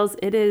popcorn sales.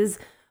 It is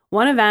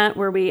one event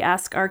where we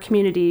ask our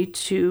community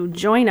to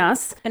join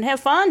us And have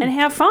fun.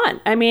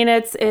 I mean,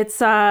 it's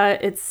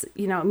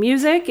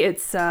music,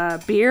 it's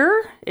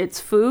beer,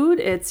 it's food,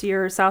 it's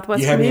your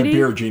Southwest You had me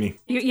community. at beer, Jeannie.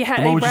 You had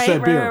The moment you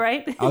said beer,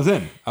 right. I was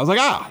in. I was like,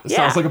 this Yeah.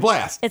 sounds like a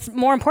blast. It's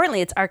more importantly,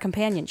 it's our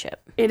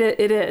companionship. It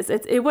is.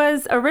 It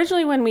was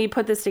originally when we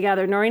put this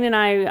together. Noreen and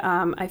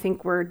I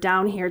think were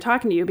down here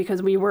talking to you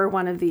because we were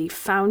one of the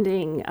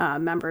founding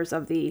members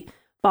of the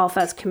Fall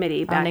Fest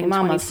committee back Founding in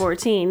mamas.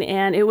 2014,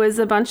 and it was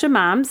a bunch of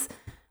moms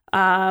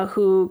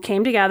who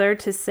came together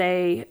to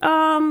say,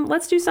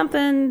 let's do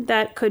something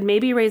that could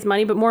maybe raise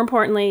money, but more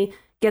importantly,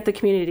 get the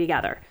community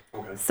together.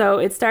 Okay. So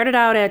it started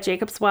out at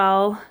Jacob's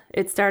Well.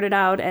 It started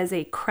out as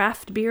a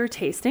craft beer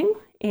tasting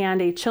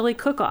and a chili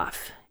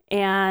cook-off.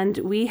 And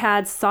we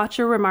had such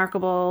a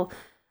remarkable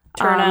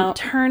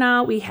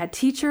turnout. We had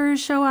teachers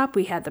show up.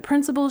 We had the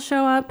principals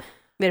show up.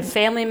 We had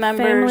family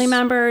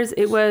members.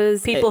 It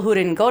was People who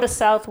didn't go to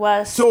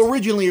Southwest. So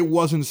originally it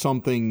wasn't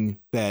something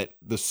that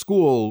the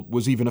school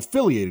was even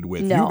affiliated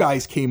with. No. You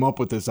guys came up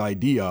with this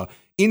idea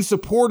in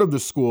support of the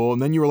school, and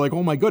then you were like,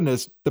 oh my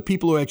goodness, the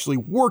people who actually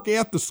work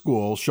at the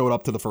school showed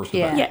up to the first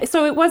event. Yeah,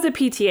 so it was a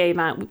PTA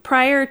event.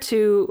 Prior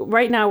to,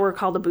 right now we're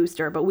called a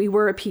booster, but we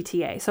were a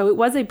PTA. So it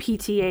was a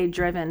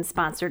PTA-driven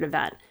sponsored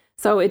event.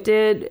 So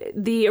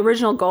the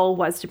original goal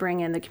was to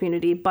bring in the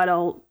community, but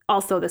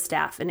also the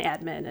staff and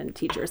admin and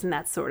teachers and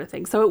that sort of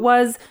thing. So it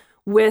was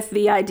with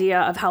the idea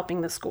of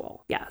helping the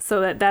school. Yeah,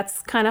 so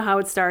that's kind of how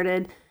it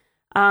started.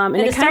 And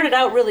it started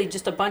out really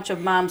just a bunch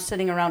of moms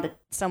sitting around at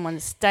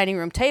someone's dining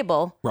room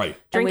table. Right.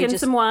 Drinking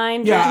some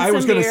wine, Yeah, drinking I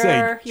was some going to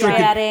say,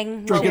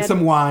 chatting, drinking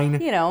some wine.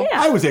 You know.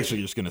 I was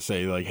actually just going to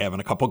say, like, having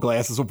a couple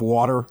glasses of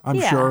water, I'm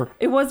Yeah. sure.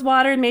 It was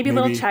water and maybe a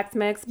little Maybe- Chex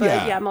Mix, but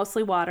yeah. yeah,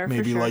 mostly water for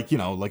Maybe sure.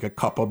 like a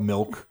cup of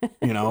milk,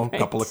 a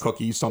couple of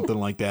cookies, something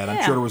like that. I'm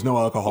Yeah. sure there was no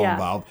alcohol Yeah.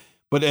 involved.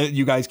 But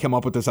you guys came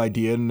up with this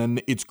idea, and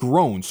then it's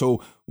grown.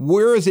 So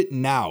where is it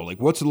now?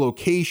 Like, what's the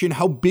location?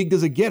 How big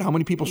does it get? How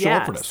many people show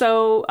up for this?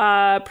 So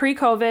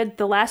pre-COVID,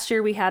 the last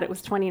year we had it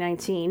was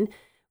 2019.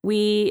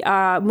 We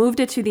moved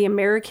it to the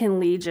American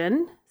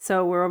Legion.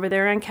 So we're over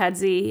there on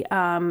Kedzie.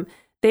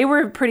 They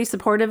were pretty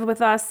supportive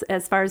with us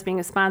as far as being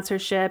a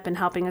sponsorship and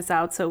helping us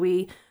out. So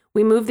we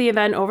moved the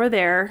event over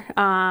there.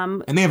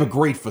 And they have a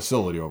great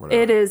facility over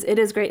there. It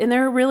is great. And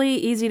they're really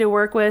easy to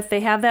work with. They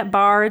have that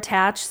bar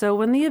attached. So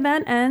when the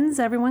event ends,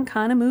 everyone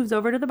kind of moves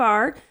over to the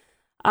bar.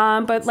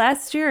 But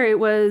last year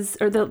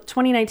the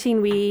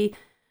 2019,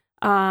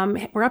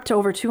 we're up to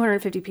over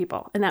 250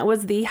 people. And that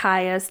was the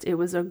highest. It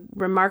was a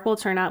remarkable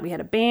turnout. We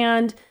had a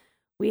band.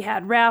 We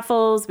had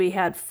raffles. We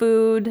had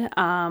food.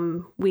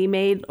 We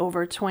made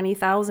over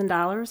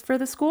 $20,000 for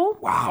the school.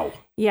 Wow.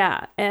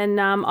 Yeah, and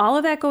all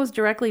of that goes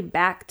directly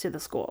back to the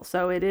school.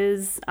 So it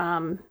is,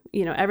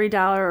 every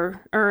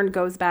dollar earned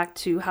goes back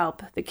to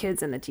help the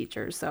kids and the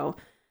teachers. So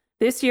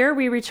this year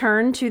we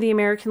returned to the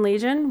American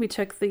Legion. We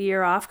took the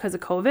year off because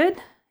of COVID,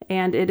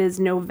 and it is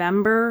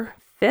November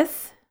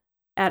 5th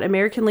at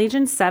American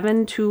Legion,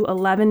 7 to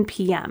 11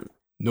 p.m.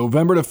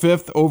 November the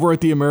 5th over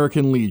at the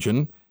American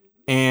Legion.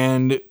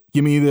 And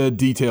give me the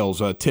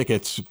details.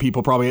 Tickets.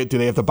 People probably, do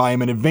they have to buy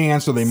them in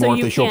advance? Or they So more if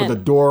you they show up at can.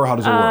 the door? How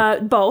does it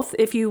work? Both.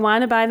 If you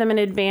want to buy them in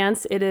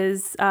advance, it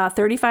is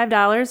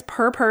 $35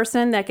 per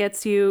person. That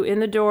gets you in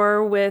the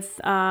door with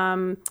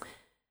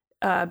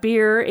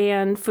beer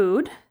and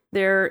food.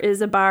 There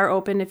is a bar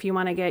open if you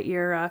want to get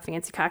your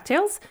fancy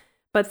cocktails.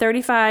 But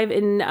 $35,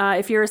 and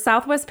if you're a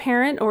Southwest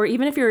parent, or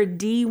even if you're a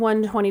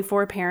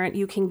D124 parent,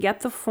 you can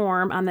get the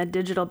form on the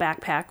digital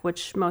backpack,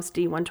 which most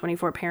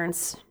D124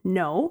 parents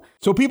know.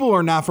 So people who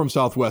are not from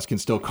Southwest can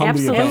still come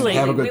to the Absolutely.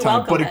 event, have a good We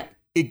time. welcome But it.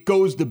 it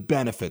goes to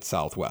benefit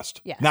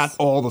Southwest. Yes. Not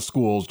all the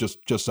schools, just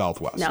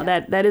Southwest. No,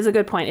 that is a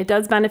good point. It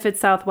does benefit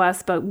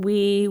Southwest, but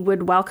we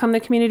would welcome the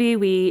community.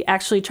 We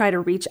actually try to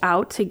reach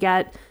out to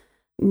get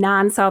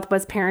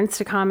non-Southwest parents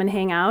to come and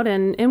hang out.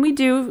 And we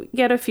do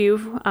get a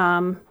few,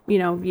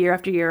 year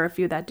after year, a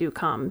few that do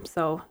come.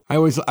 So I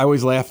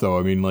always laugh though.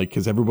 I mean, like,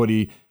 because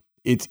everybody,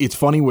 it's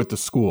funny with the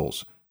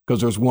schools because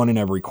there's one in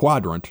every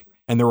quadrant.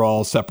 And they're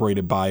all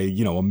separated by,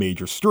 a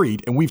major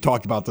street. And we've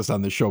talked about this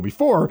on this show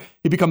before.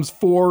 It becomes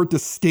 4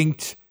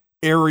 distinct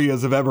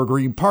areas of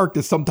Evergreen Park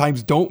that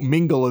sometimes don't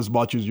mingle as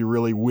much as you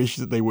really wish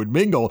that they would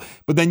mingle.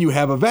 But then you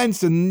have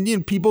events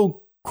and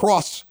people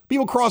cross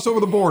over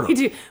the border. we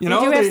do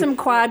have some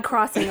quad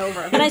crossing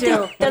over. And I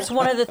think that's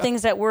one of the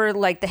things that we're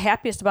like the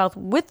happiest about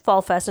with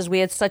Fall Fest is we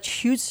had such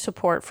huge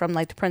support from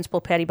like the principal,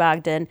 Patty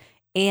Bogdan,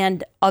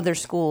 and other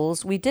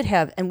schools. We did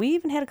have, and we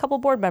even had a couple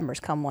board members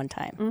come one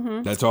time.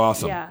 Mm-hmm. That's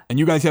awesome. Yeah. And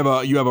you guys have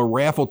a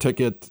raffle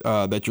ticket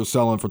that you're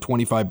selling for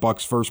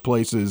 $25. First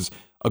place is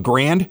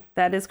 $1,000.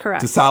 That is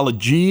correct. It's a solid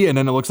G, and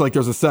then it looks like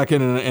there's a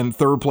second and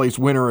third place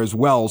winner as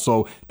well.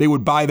 So they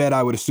would buy that,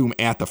 I would assume,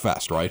 at the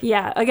fest, right?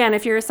 Yeah. Again,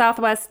 if you're a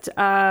Southwest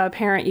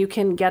parent, you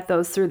can get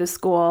those through the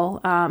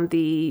school.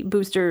 The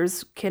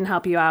boosters can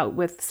help you out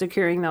with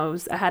securing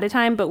those ahead of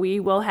time, but we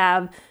will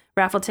have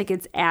raffle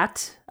tickets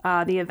at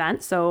the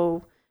event.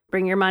 So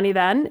bring your money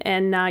then,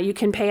 and you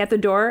can pay at the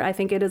door. I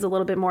think it is a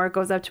little bit more. It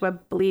goes up to, I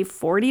believe,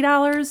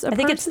 $40 I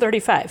think it's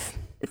 35.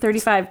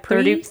 35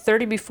 pre?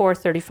 30 before,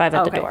 35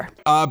 at the door.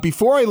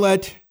 Before I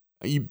let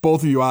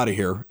both of you out of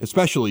here,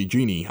 especially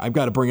Jeannie, I've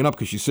got to bring it up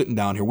because she's sitting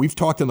down here. We've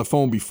talked on the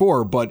phone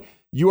before, but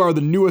you are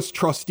the newest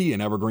trustee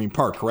in Evergreen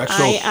Park, correct?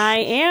 So I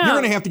am. You're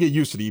going to have to get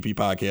used to the EP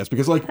podcast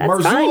because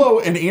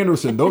Marzullo and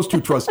Anderson, those two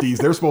trustees,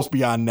 they're supposed to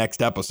be on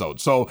next episode.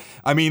 So,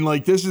 I mean,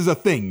 this is a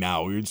thing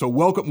now. So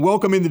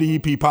welcome into the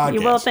EP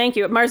podcast. Well, thank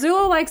you.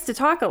 Marzullo likes to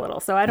talk a little,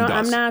 so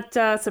I'm not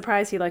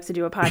surprised he likes to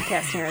do a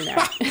podcast here and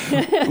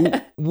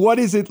there. What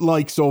is it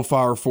like so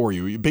far for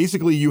you?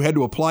 Basically, you had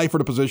to apply for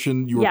the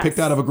position. You were picked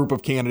out of a group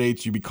of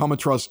candidates. You become a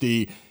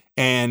trustee.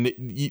 And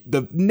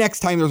the next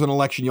time there's an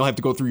election, you'll have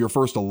to go through your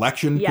first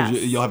election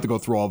because you'll have to go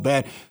through all of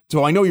that.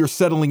 So I know you're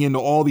settling into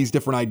all these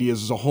different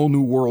ideas. It's a whole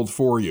new world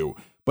for you.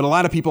 But a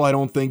lot of people, I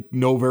don't think,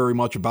 know very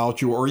much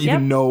about you or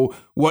even know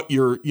what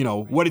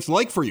what it's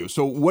like for you.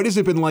 So what has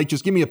it been like?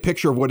 Just give me a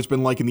picture of what it's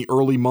been like in the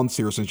early months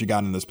here since you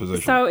got in this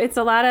position. So it's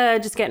a lot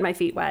of just getting my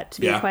feet wet,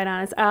 to be quite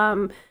honest.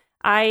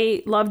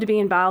 I love to be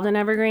involved in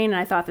Evergreen, and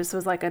I thought this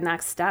was like a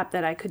next step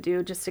that I could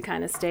do just to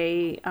kind of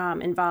stay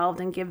involved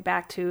and give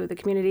back to the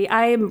community.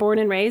 I am born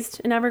and raised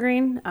in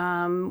Evergreen.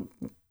 And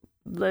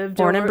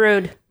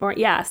brewed.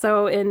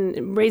 So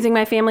in raising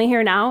my family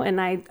here now, and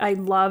I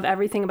love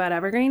everything about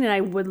Evergreen,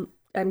 and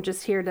I'm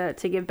just here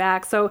to give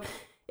back. So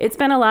it's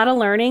been a lot of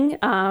learning.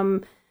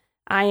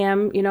 I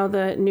am,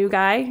 the new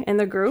guy in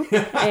the group,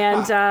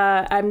 and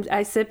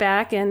I sit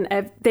back,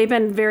 and they've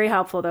been very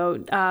helpful, though.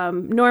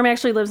 Norm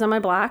actually lives on my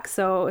block,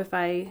 so if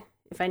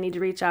I need to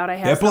reach out, I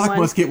have that block someone.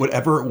 must get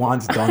whatever it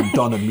wants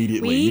done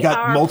immediately. You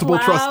got multiple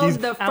trustees.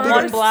 The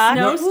first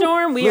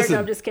snowstorm. Listen, No,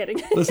 I'm just kidding.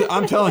 Listen,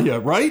 I'm telling you,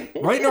 right,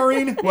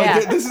 Noreen?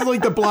 This is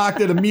like the block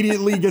that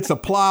immediately gets a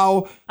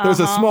plow. There's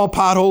a small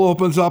pothole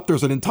opens up.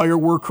 There's an entire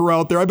work crew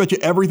out there. I bet you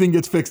everything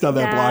gets fixed on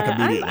that block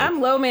immediately.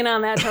 I'm low man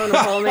on that totem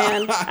pole,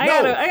 man. I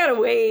gotta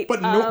wait.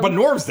 But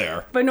Norm's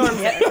there. But Norm's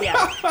there.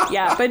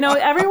 Yeah. But no,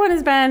 everyone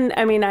has been.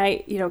 I mean,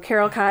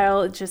 Carol,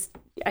 Kyle.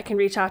 I can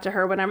reach out to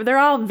her whenever. They're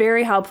all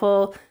very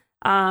helpful.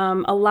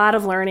 A lot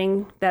of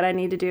learning that I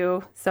need to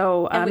do.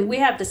 So we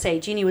have to say,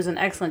 Jeannie was an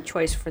excellent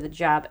choice for the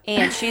job,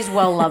 and she's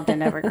well loved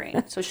in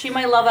Evergreen. So she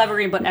might love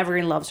Evergreen, but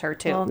Evergreen loves her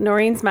too. Well,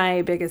 Noreen's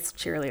my biggest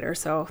cheerleader,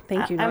 so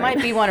thank you, Noreen. I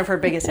might be one of her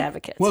biggest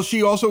advocates. Well,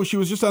 she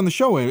was just on the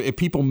show, and if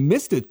people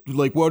missed it,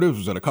 like what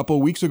was it, a couple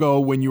of weeks ago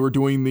when you were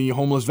doing the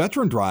homeless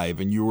veteran drive,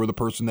 and you were the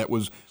person that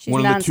was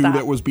one of the two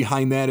that was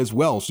behind that as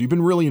well. So you've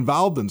been really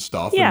involved in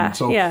stuff. Yeah.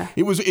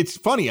 It's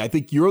funny. I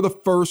think you're the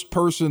first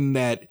person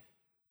that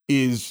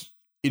is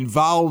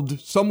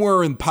involved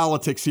somewhere in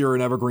politics here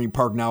in Evergreen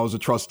Park now as a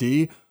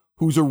trustee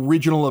whose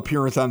original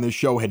appearance on this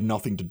show had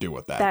nothing to do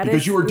with that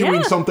because you were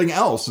doing something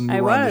else and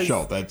you were on the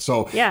show.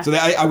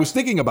 I was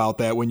thinking about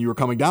that when you were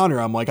coming down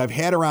here. I'm like, I've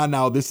had her on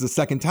now. This is the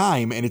second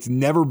time, and it's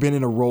never been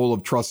in a role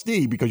of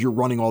trustee because you're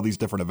running all these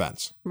different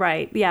events.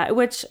 Right. Yeah.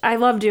 Which I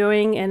love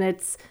doing, and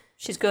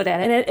she's good at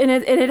it. And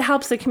it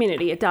helps the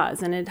community. It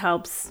does. And it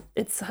helps.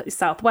 It's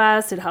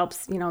Southwest. It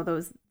helps,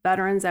 those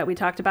veterans that we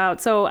talked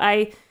about. So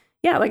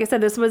like I said,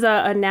 this was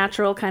a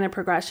natural kind of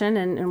progression,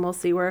 and we'll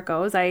see where it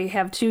goes. I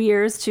have 2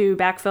 years to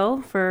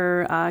backfill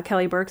for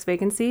Kelly Burke's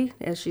vacancy,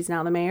 as she's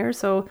now the mayor.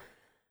 So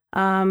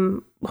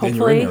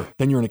hopefully.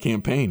 Then you're in a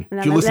campaign.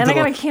 And Did you listen then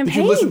to I got a Did you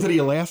campaign. listen to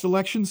the last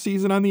election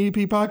season on the EP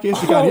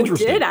podcast? It got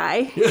interesting. Did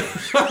I?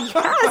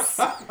 Yes.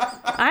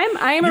 I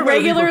am You a better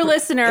be regular prepared.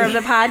 listener of the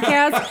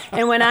podcast,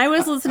 and when I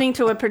was listening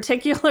to a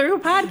particular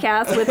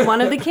podcast with one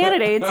of the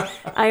candidates,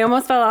 I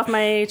almost fell off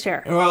my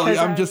chair. Well,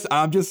 'Cause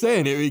I'm just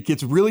saying it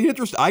gets really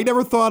interesting. I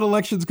never thought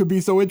elections could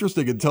be so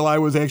interesting until I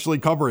was actually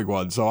covering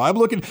one. So I'm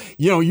looking.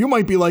 You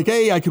might be like,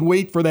 hey, I can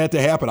wait for that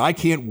to happen. I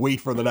can't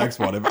wait for the next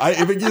one. If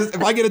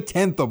I get a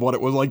tenth of what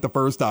it was like the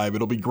first time,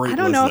 it'll be great. I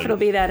don't know if listening. it'll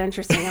be that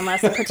interesting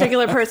unless a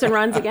particular person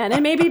runs again,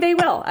 and maybe they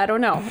will. I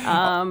don't know.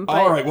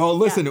 All right. Well,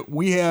 listen,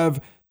 we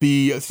have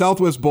the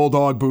Southwest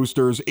Bulldog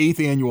Boosters 8th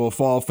Annual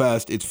Fall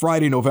Fest. It's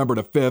Friday, November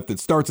the 5th. It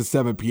starts at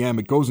 7 p.m.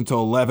 It goes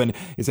until 11.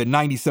 It's at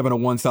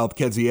 9701 South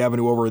Kedzie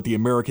Avenue over at the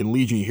American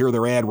Legion. You hear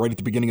their ad right at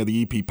the beginning of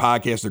the EP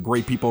podcast. They're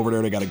great people over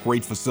there. They got a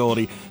great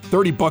facility.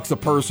 $30 a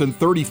person,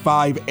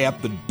 $35 at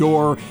the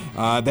door.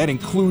 That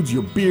includes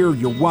your beer,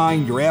 your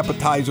wine, your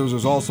appetizers.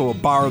 There's also a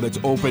bar that's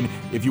open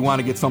if you want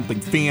to get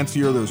something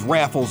fancier. There's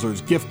raffles,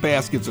 there's gift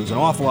baskets. There's an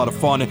awful lot of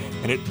fun.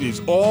 And it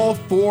is all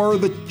for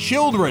the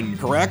children,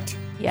 correct?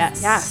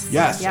 Yes.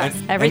 Yes.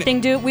 Everything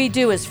we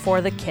do is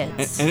for the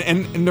kids.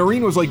 And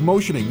Noreen was like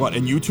motioning, what?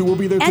 And you two will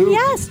be there And too?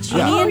 yes,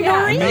 Jeannie and Yeah.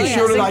 Noreen. And make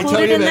sure is that I tell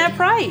included you in that that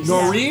price.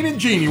 Noreen and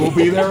Jeannie will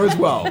be there as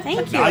well.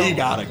 Thank Now you. you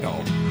gotta go.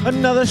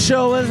 Another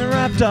show is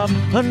wrapped up.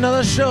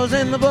 Another show's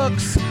in the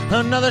books.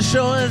 Another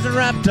show is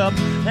wrapped up.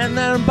 And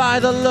then by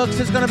the looks,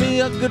 it's gonna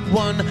be a good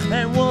one.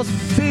 And we'll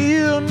see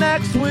you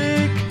next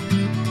week.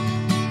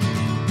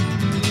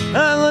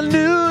 And the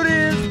nude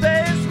is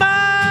basement.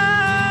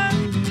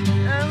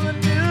 And the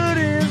nude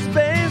is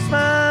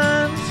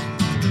basement.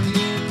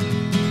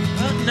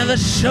 Another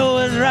show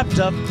is wrapped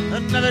up.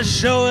 Another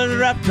show is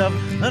wrapped up.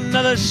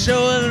 Another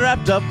show is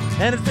wrapped up.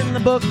 And it's in the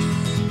books.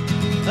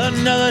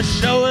 Another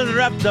show is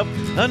wrapped up.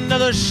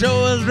 Another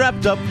show is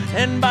wrapped up.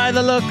 And by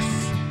the looks,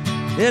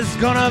 it's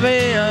gonna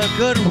be a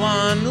good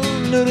one.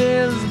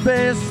 Nudie's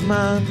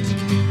Basement.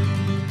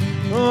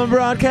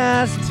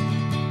 Broadcast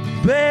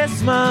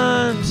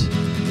Basement.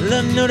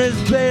 The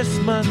Nudie's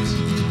Basement.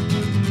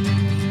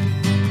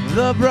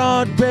 The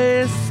Broad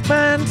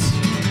Basement.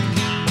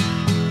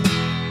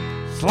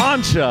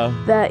 Slancha.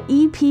 The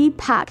EP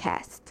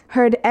Podcast.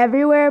 Heard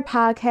everywhere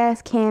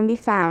podcasts can be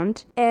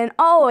found, and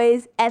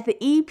always at the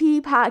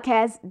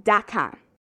eppodcast.com.